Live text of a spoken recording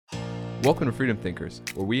Welcome to Freedom Thinkers,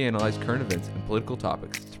 where we analyze current events and political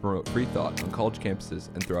topics to promote free thought on college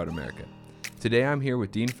campuses and throughout America. Today I'm here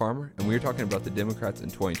with Dean Farmer, and we are talking about the Democrats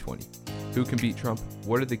in 2020. Who can beat Trump?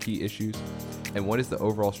 What are the key issues? And what is the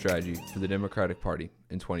overall strategy for the Democratic Party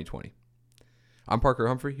in 2020? I'm Parker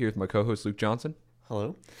Humphrey, here with my co-host Luke Johnson.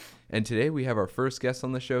 Hello. And today we have our first guest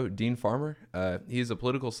on the show, Dean Farmer. He is a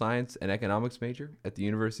political science and economics major at the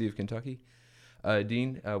University of Kentucky.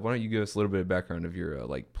 Dean, why don't you give us a little bit of background of your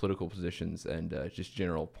political positions and just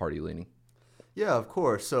general party leaning? Yeah, of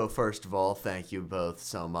course. So first of all, thank you both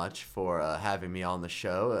so much for having me on the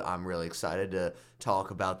show. I'm really excited to talk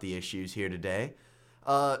about the issues here today.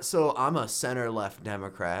 So I'm a center-left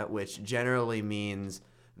Democrat, which generally means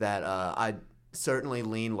that I certainly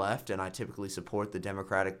lean left and I typically support the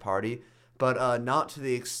Democratic Party, but not to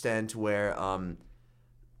the extent where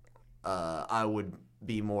I would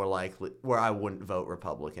be more likely, where I wouldn't vote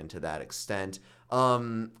Republican to that extent.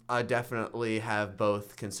 I definitely have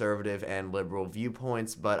both conservative and liberal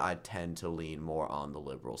viewpoints, but I tend to lean more on the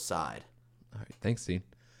liberal side. All right, thanks, Dean.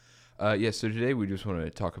 So today we just want to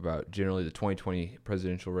talk about generally the 2020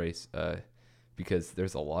 presidential race because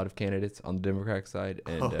there's a lot of candidates on the Democratic side.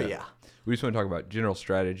 And we just want to talk about general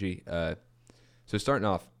strategy. So starting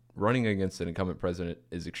off, running against an incumbent president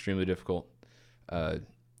is extremely difficult.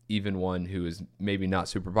 Even one who is maybe not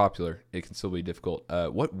super popular, it can still be difficult.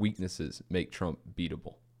 What weaknesses make Trump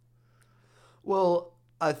beatable? Well,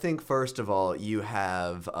 I think first of all, you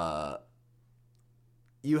have the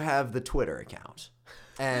Twitter account,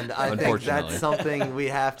 and I think that's something we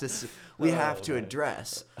have to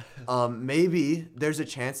address. Maybe there's a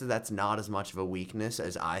chance that that's not as much of a weakness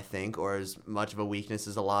as I think, or as much of a weakness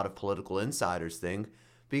as a lot of political insiders think,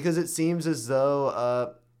 because it seems as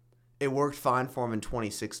though it worked fine for him in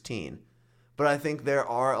 2016. But I think there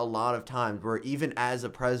are a lot of times where even as a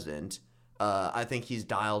president, I think he's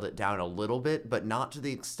dialed it down a little bit, but not to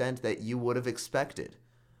the extent that you would have expected.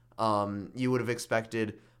 You would have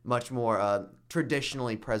expected much more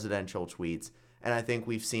traditionally presidential tweets, and I think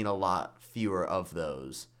we've seen a lot fewer of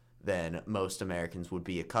those than most Americans would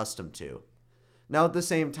be accustomed to. Now, at the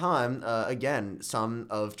same time, again, some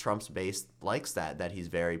of Trump's base likes that he's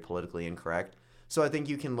very politically incorrect. So I think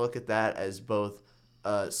you can look at that as both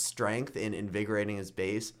a strength in invigorating his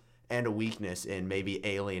base and a weakness in maybe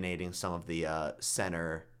alienating some of the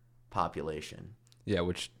center population. Yeah,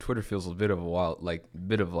 which Twitter feels a bit of a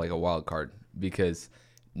wild card because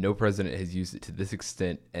no president has used it to this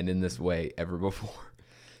extent and in this way ever before.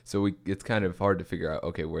 So it's kind of hard to figure out,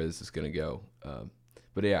 okay, where this is going to go.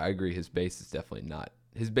 But yeah, I agree. His base is definitely not.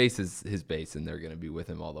 His base is his base, and they're going to be with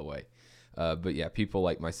him all the way. But yeah, people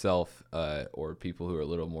like myself or people who are a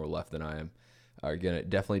little more left than I am are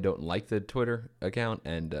definitely don't like the Twitter account,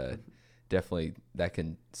 and definitely that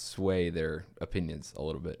can sway their opinions a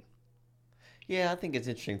little bit. Yeah, I think it's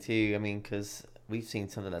interesting too. I mean, because we've seen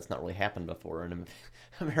something that's not really happened before in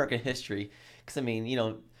American history. Because I mean,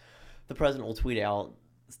 the president will tweet out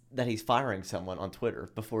that he's firing someone on Twitter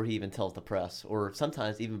before he even tells the press, or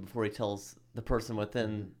sometimes even before he tells the person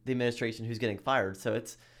within the administration who's getting fired. So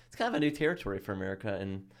it's kind of a new territory for America,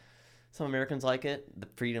 and some Americans like it. The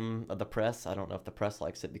freedom of the press, I don't know if the press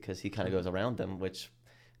likes it because he kind of goes around them, which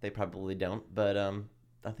they probably don't. But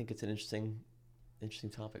I think it's an interesting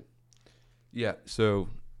topic. Yeah, so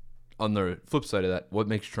on the flip side of that, what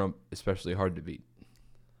makes Trump especially hard to beat?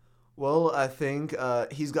 Well, I think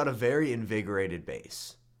he's got a very invigorated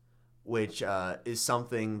base, which is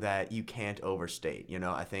something that you can't overstate.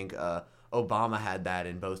 I think Obama had that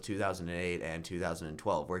in both 2008 and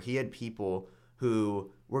 2012, where he had people who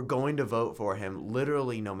were going to vote for him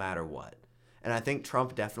literally no matter what. And I think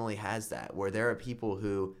Trump definitely has that, where there are people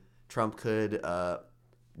who Trump could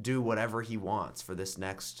do whatever he wants for this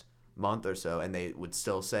next month or so, and they would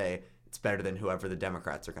still say it's better than whoever the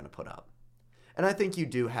Democrats are going to put up. And I think you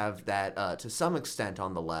do have that to some extent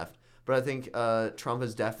on the left, but I think Trump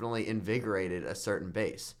has definitely invigorated a certain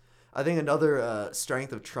base. I think another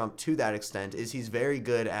strength of Trump to that extent is he's very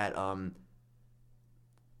good at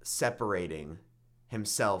separating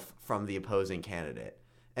himself from the opposing candidate.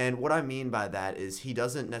 And what I mean by that is he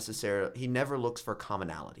never looks for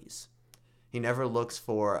commonalities. He never looks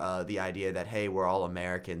for the idea that, hey, we're all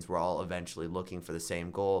Americans, we're all eventually looking for the same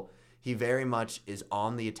goal. He very much is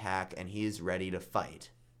on the attack and he is ready to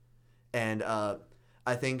fight. And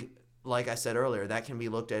I think, like I said earlier, that can be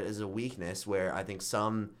looked at as a weakness where I think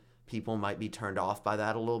some people might be turned off by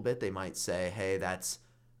that a little bit. They might say, hey, that's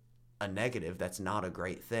a negative. That's not a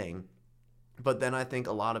great thing. But then I think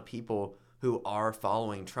a lot of people who are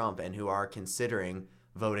following Trump and who are considering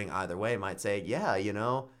voting either way might say, yeah,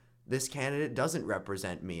 this candidate doesn't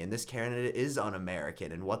represent me, and this candidate is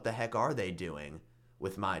un-American, and what the heck are they doing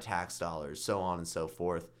with my tax dollars, so on and so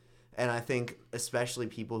forth. And I think especially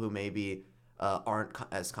people who maybe aren't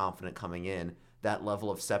as confident coming in, that level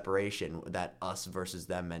of separation, that us versus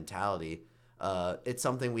them mentality, it's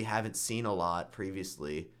something we haven't seen a lot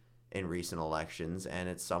previously in recent elections, and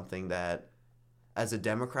it's something that, as a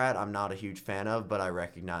Democrat, I'm not a huge fan of, but I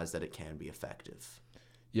recognize that it can be effective.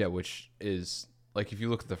 Yeah, which is, like, if you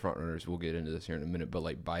look at the front runners, we'll get into this here in a minute, but,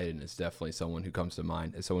 like, Biden is definitely someone who comes to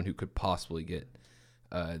mind as someone who could possibly get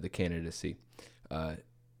the candidacy.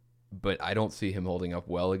 But I don't see him holding up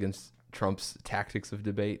well against Trump's tactics of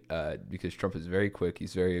debate because Trump is very quick.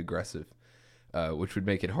 He's very aggressive, which would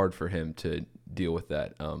make it hard for him to deal with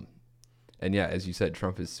that. And yeah, as you said,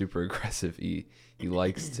 Trump is super aggressive. He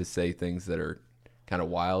likes to say things that are kind of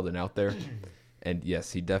wild and out there. And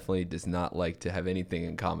yes, he definitely does not like to have anything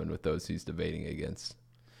in common with those he's debating against.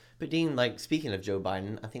 But Dean, like, speaking of Joe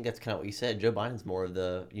Biden, I think that's kind of what you said. Joe Biden's more of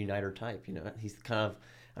the uniter type. You know, he's kind of,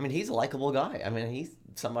 I mean, he's a likable guy. I mean, he's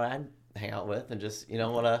somebody I'd hang out with and just,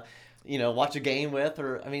 want to, watch a game with,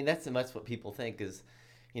 or, I mean, that's what people think is,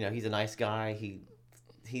 he's a nice guy.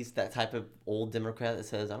 He's that type of old Democrat that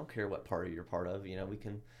says, I don't care what party you're part of.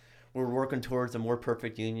 We're working towards a more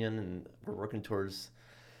perfect union, and we're working towards,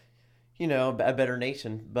 a better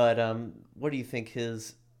nation. But what do you think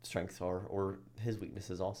his strengths are, or his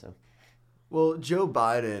weaknesses also? Well, Joe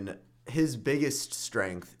Biden, his biggest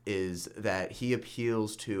strength is that he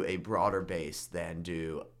appeals to a broader base than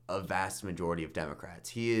do a vast majority of Democrats.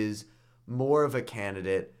 He is more of a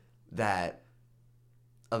candidate that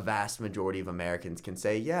a vast majority of Americans can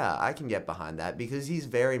say, yeah, I can get behind that, because he's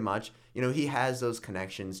very much, he has those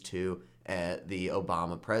connections to the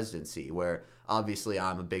Obama presidency, where obviously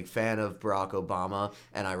I'm a big fan of Barack Obama,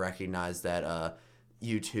 and I recognize that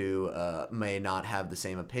you two may not have the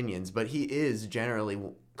same opinions, but he is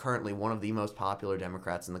currently one of the most popular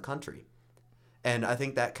Democrats in the country. And I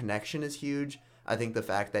think that connection is huge. I think the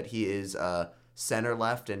fact that he is center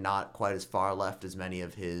left and not quite as far left as many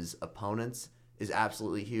of his opponents is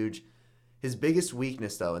absolutely huge. His biggest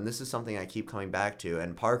weakness, though, and this is something I keep coming back to,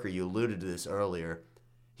 and Parker, you alluded to this earlier,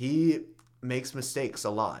 he makes mistakes a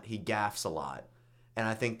lot. He gaffes a lot. And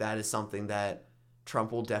I think that is something that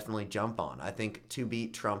Trump will definitely jump on. I think to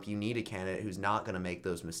beat Trump, you need a candidate who's not going to make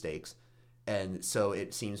those mistakes. And so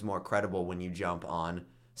it seems more credible when you jump on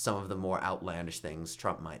some of the more outlandish things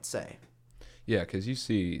Trump might say. Yeah, because you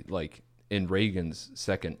see, like, in Reagan's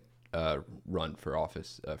second run for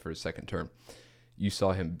office, for his second term, you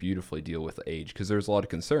saw him beautifully deal with age, because there's a lot of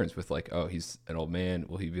concerns with, like, oh, he's an old man.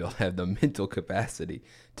 Will he be able to have the mental capacity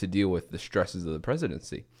to deal with the stresses of the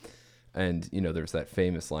presidency? And, there's that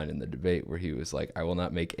famous line in the debate where he was like, I will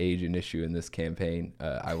not make age an issue in this campaign.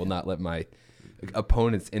 I will not let my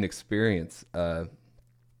opponent's inexperience I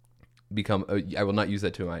will not use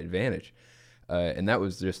that to my advantage. And that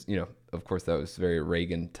was just, of course, that was very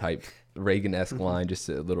Reagan-esque line, just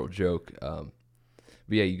a little joke.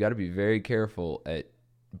 But yeah, you got to be very careful at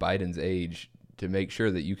Biden's age to make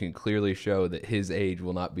sure that you can clearly show that his age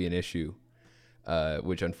will not be an issue,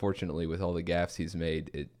 which unfortunately, with all the gaffes he's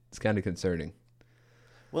made, it's kind of concerning.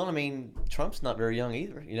 Well, I mean, Trump's not very young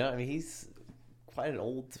either. He's quite an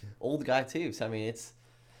old guy too. So, I mean, it's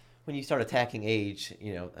when you start attacking age,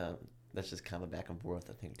 that's just kind of a back and forth,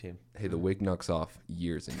 I think, too. Hey, the wig knocks off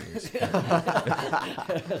years and years.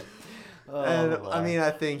 I mean,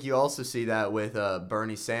 I think you also see that with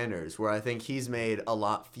Bernie Sanders, where I think he's made a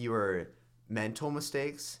lot fewer mental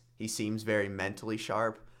mistakes. He seems very mentally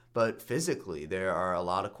sharp, but physically there are a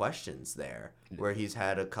lot of questions there, where he's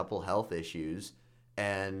had a couple health issues,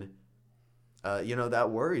 and that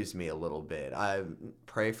worries me a little bit. I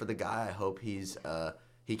pray for the guy. I hope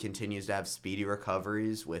he continues to have speedy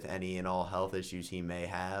recoveries with any and all health issues he may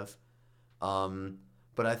have.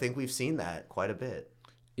 But I think we've seen that quite a bit.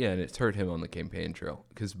 Yeah, and it's hurt him on the campaign trail,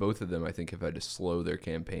 because both of them, I think, have had to slow their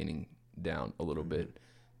campaigning down a little bit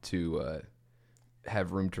to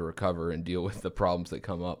have room to recover and deal with the problems that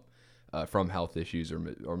come up from health issues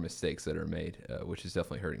or mistakes that are made, which is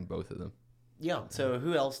definitely hurting both of them. Yeah, so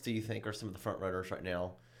who else do you think are some of the front runners right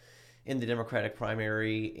now in the Democratic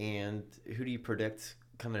primary, and who do you predict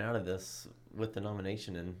coming out of this with the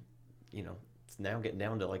nomination? And, it's now getting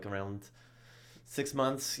down to like around 6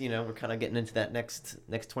 months, we're kind of getting into that next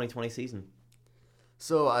 2020 season.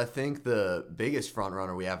 So I think the biggest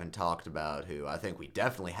frontrunner we haven't talked about, who I think we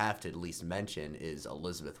definitely have to at least mention, is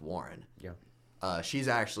Elizabeth Warren. Yeah. She's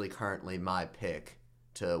actually currently my pick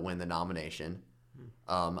to win the nomination.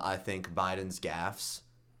 I think Biden's gaffes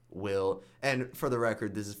will, and for the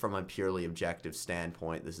record, this is from a purely objective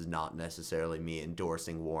standpoint. This is not necessarily me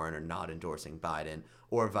endorsing Warren or not endorsing Biden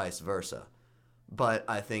or vice versa. But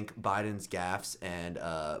I think Biden's gaffes and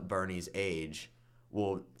Bernie's age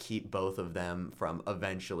will keep both of them from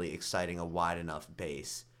eventually exciting a wide enough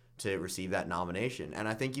base to receive that nomination. And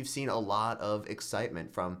I think you've seen a lot of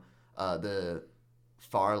excitement from the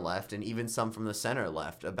far left and even some from the center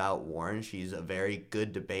left about Warren. She's a very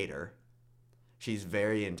good debater. She's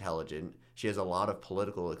very intelligent. She has a lot of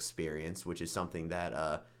political experience, which is something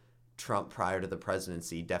that Trump prior to the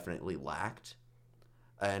presidency definitely lacked.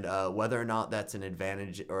 And whether or not that's an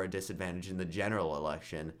advantage or a disadvantage in the general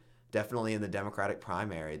election, definitely in the Democratic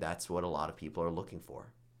primary, that's what a lot of people are looking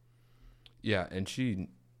for. Yeah, and she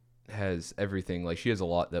has everything. Like, she has a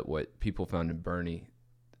lot that what people found in Bernie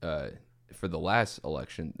for the last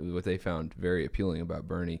election, what they found very appealing about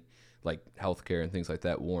Bernie, like healthcare and things like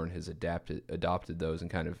that. Warren has adopted those and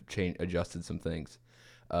kind of adjusted some things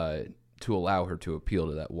to allow her to appeal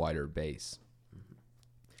to that wider base.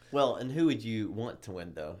 Well, and who would you want to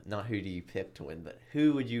win, though? Not who do you pick to win, but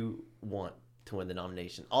who would you want to win the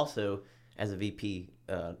nomination? Also, as a VP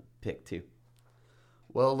pick, too.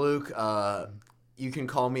 Well, Luke, you can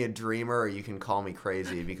call me a dreamer or you can call me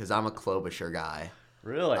crazy because I'm a Klobuchar guy.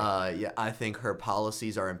 Really? Yeah, I think her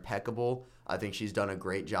policies are impeccable. I think she's done a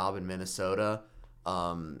great job in Minnesota.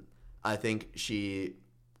 I think she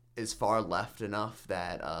is far left enough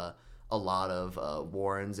that a lot of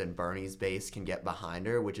Warren's and Bernie's base can get behind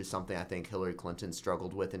her, which is something I think Hillary Clinton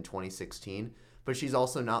struggled with in 2016. But she's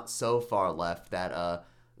also not so far left that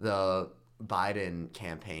the Biden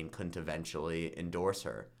campaign couldn't eventually endorse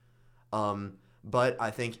her. But I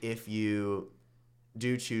think if you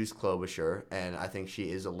do choose Klobuchar, and I think she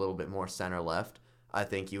is a little bit more center-left, I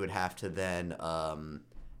think you would have to then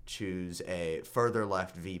choose a further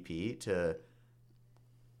left VP to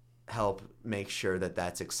help make sure that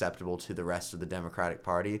that's acceptable to the rest of the Democratic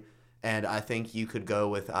Party. And I think you could go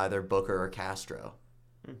with either Booker or Castro.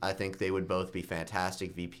 I think they would both be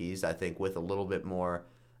fantastic VPs. I think with a little bit more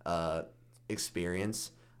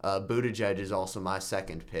experience. Buttigieg is also my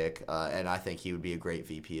second pick, and I think he would be a great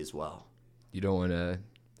VP as well. You don't want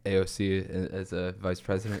AOC as a vice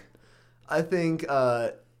president? I think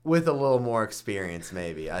with a little more experience,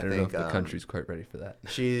 maybe. I don't think know if the country's quite ready for that.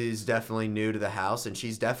 She's definitely new to the House, and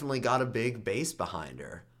she's definitely got a big base behind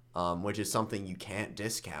her, which is something you can't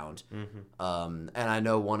discount. Mm-hmm. And I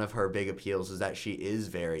know one of her big appeals is that she is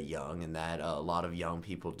very young, and that a lot of young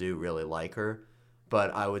people do really like her.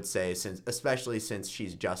 But I would say, especially since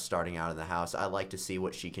she's just starting out in the House, I'd like to see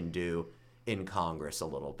what she can do in Congress a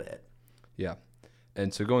little bit. Yeah.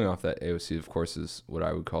 And so going off that, AOC, of course, is what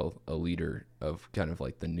I would call a leader of kind of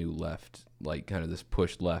like the new left, like kind of this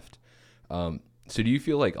pushed left. So do you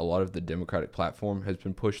feel like a lot of the Democratic platform has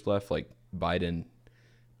been pushed left? Like Biden,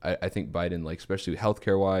 I think Biden, like especially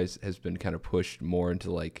healthcare-wise, has been kind of pushed more into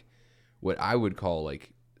like what I would call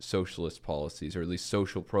like socialist policies, or at least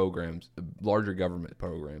social programs, larger government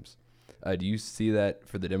programs. Do you see that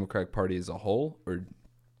for the Democratic Party as a whole, or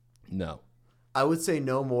no? I would say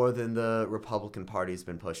no more than the Republican Party has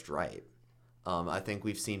been pushed right. I think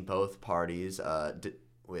we've seen both parties,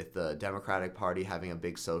 with the Democratic Party having a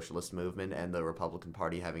big socialist movement and the Republican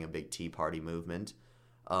Party having a big Tea Party movement.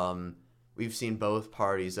 We've seen both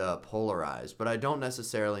parties polarized, but I don't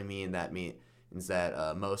necessarily mean that means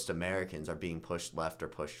that most Americans are being pushed left or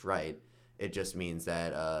pushed right. It just means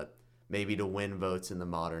that maybe to win votes in the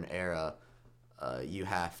modern era, you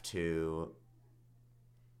have to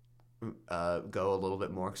go a little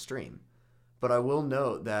bit more extreme. But I will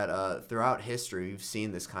note that throughout history, we've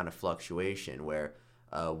seen this kind of fluctuation where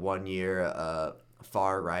 1 year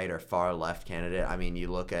far right or far left candidate. I mean, you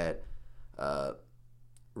look at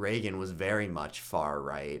Reagan was very much far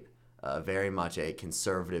right, very much a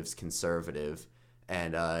conservative's conservative.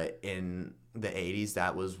 And in the 80s,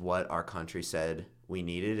 that was what our country said we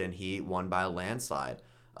needed, and he won by a landslide.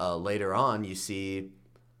 Later on, you see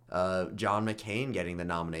John McCain getting the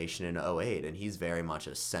nomination in 2008, and he's very much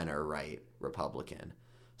a center-right Republican.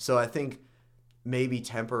 So I think maybe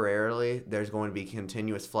temporarily there's going to be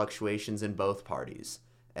continuous fluctuations in both parties.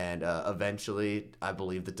 And eventually, I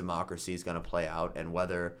believe that democracy is going to play out, and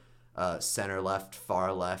whether center-left,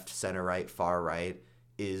 far-left, center-right, far-right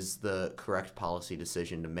is the correct policy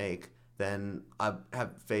decision to make, then I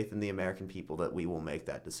have faith in the American people that we will make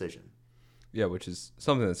that decision. Yeah, which is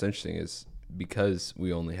something that's interesting is because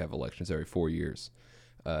we only have elections every 4 years,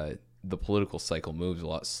 the political cycle moves a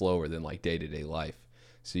lot slower than like day-to-day life.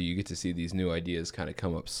 So you get to see these new ideas kind of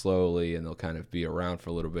come up slowly, and they'll kind of be around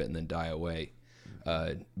for a little bit and then die away.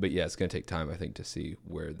 But yeah, it's going to take time, I think, to see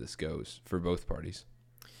where this goes for both parties.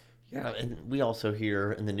 Yeah, and we also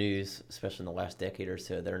hear in the news, especially in the last decade or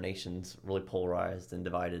so, that our nation's really polarized and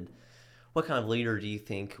divided. What kind of leader do you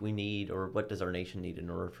think we need, or what does our nation need in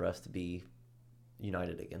order for us to be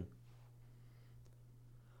united again?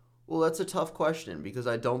 Well, that's a tough question because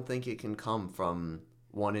I don't think it can come from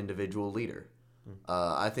one individual leader.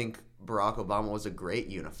 I think Barack Obama was a great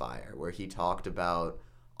unifier where he talked about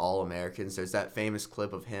all Americans. There's that famous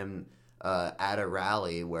clip of him at a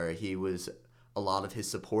rally where a lot of his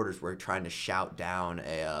supporters were trying to shout down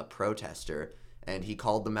a protester, and he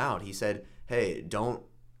called them out. He said, hey, don't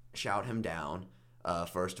shout him down.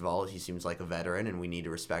 First of all, he seems like a veteran, and we need to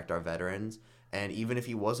respect our veterans. And even if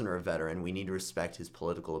he wasn't a veteran, we need to respect his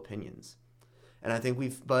political opinions. And I think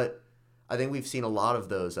we've seen a lot of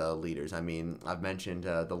those leaders. I mean, I've mentioned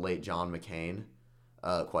the late John McCain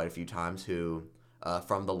quite a few times, who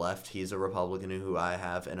from the left, he's a Republican who I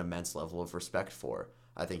have an immense level of respect for.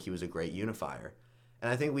 I think he was a great unifier. And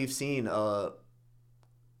I think we've seen,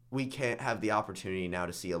 we can't have the opportunity now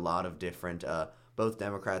to see a lot of different, both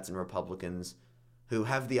Democrats and Republicans, who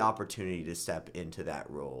have the opportunity to step into that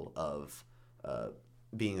role of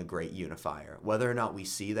being a great unifier. Whether or not we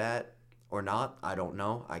see that or not, I don't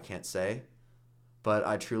know. I can't say. But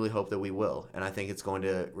I truly hope that we will. And I think it's going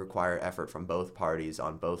to require effort from both parties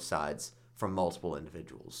on both sides from multiple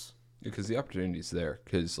individuals. Because the opportunity is there.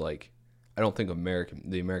 Because, like, I don't think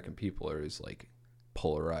the American people are as, like,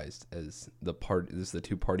 polarized as the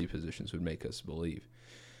two-party positions would make us believe.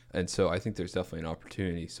 And so I think there's definitely an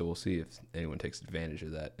opportunity. So we'll see if anyone takes advantage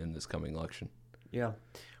of that in this coming election. Yeah.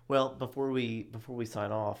 Well, before we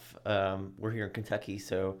sign off, we're here in Kentucky,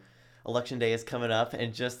 so Election Day is coming up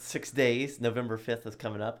in just 6 days. November 5th is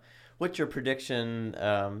coming up. What's your prediction,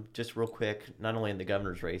 just real quick, not only in the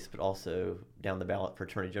governor's race, but also down the ballot for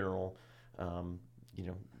Attorney General?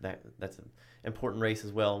 That's an important race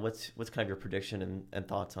as well. What's kind of your prediction and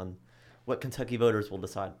thoughts on what Kentucky voters will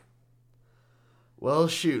decide? Well,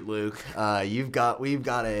 shoot, Luke, we've got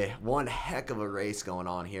one heck of a race going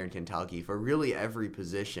on here in Kentucky for really every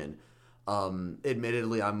position.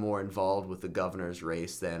 Admittedly, I'm more involved with the governor's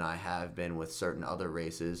race than I have been with certain other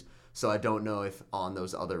races, so I don't know if on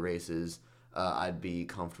those other races I'd be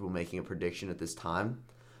comfortable making a prediction at this time.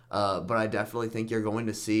 But I definitely think you're going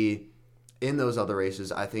to see in those other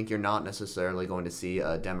races, I think you're not necessarily going to see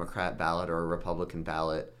a Democrat ballot or a Republican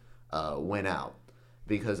ballot win out.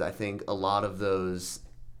 Because I think a lot of those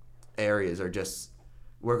areas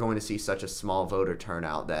we're going to see such a small voter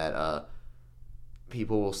turnout that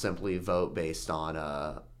people will simply vote based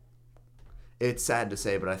on, it's sad to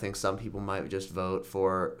say, but I think some people might just vote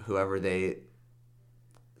for whoever they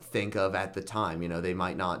think of at the time. You know, they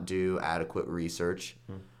might not do adequate research.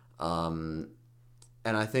 And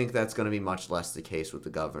I think that's going to be much less the case with the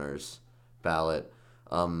governor's ballot.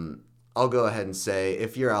 I'll go ahead and say,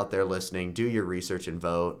 if you're out there listening, do your research and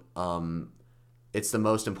vote. It's the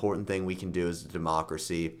most important thing we can do as a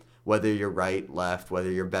democracy. Whether you're right, left,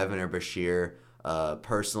 whether you're Bevin or Bashir.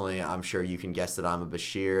 Personally, I'm sure you can guess that I'm a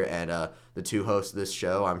Bashir, and the two hosts of this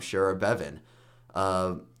show, I'm sure, are Bevin.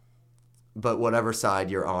 But whatever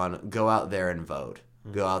side you're on, go out there and vote.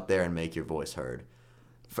 Go out there and make your voice heard.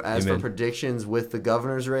 As for predictions with the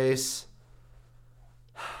governor's race,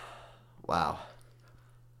 wow.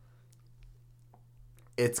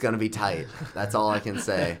 It's going to be tight. That's all I can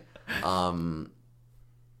say.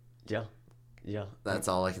 Yeah. That's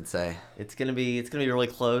all I can say. It's gonna be really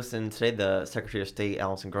close. And today, the Secretary of State,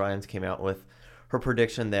 Allison Grimes, came out with her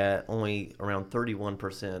prediction that only around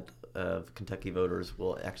 31% of Kentucky voters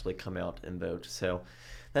will actually come out and vote. So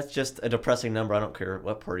that's just a depressing number. I don't care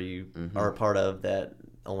what party you are a part of, that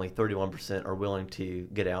only 31% are willing to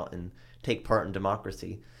get out and take part in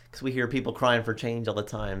democracy. Because we hear people crying for change all the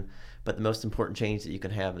time, but the most important change that you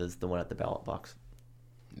can have is the one at the ballot box.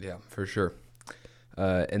 Yeah, for sure.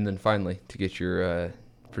 And then finally, to get your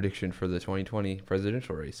prediction for the 2020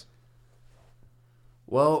 presidential race.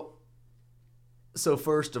 Well, so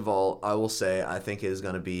first of all, I will say I think it is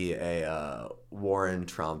going to be a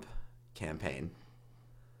Warren-Trump campaign.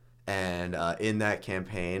 And in that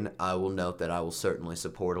campaign, I will note that I will certainly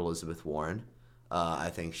support Elizabeth Warren. I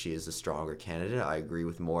think she is a stronger candidate. I agree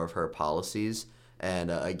with more of her policies. And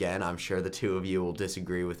again, I'm sure the two of you will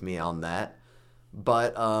disagree with me on that.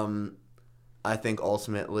 But I think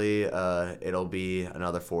ultimately it'll be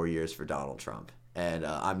another 4 years for Donald Trump. And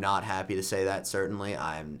I'm not happy to say that, certainly.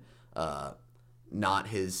 I'm not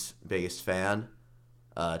his biggest fan,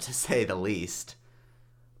 to say the least.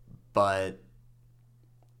 But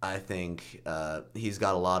I think he's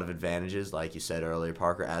got a lot of advantages, like you said earlier,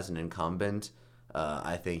 Parker, as an incumbent.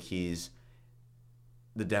 I think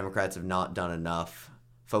the Democrats have not done enough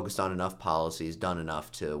focused on enough policies, done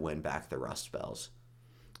enough to win back the Rust Bells.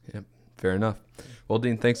 Yep, fair enough. Well,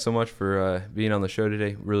 Dean, thanks so much for being on the show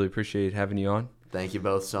today. Really appreciate having you on. Thank you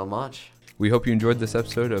both so much. We hope you enjoyed this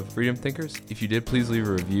episode of Freedom Thinkers. If you did, please leave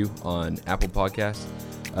a review on Apple Podcasts.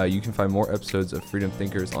 You can find more episodes of Freedom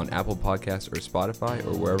Thinkers on Apple Podcasts or Spotify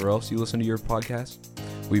or wherever else you listen to your podcast.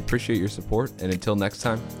 We appreciate your support, and until next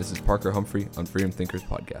time, this is Parker Humphrey on Freedom Thinkers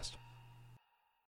Podcast.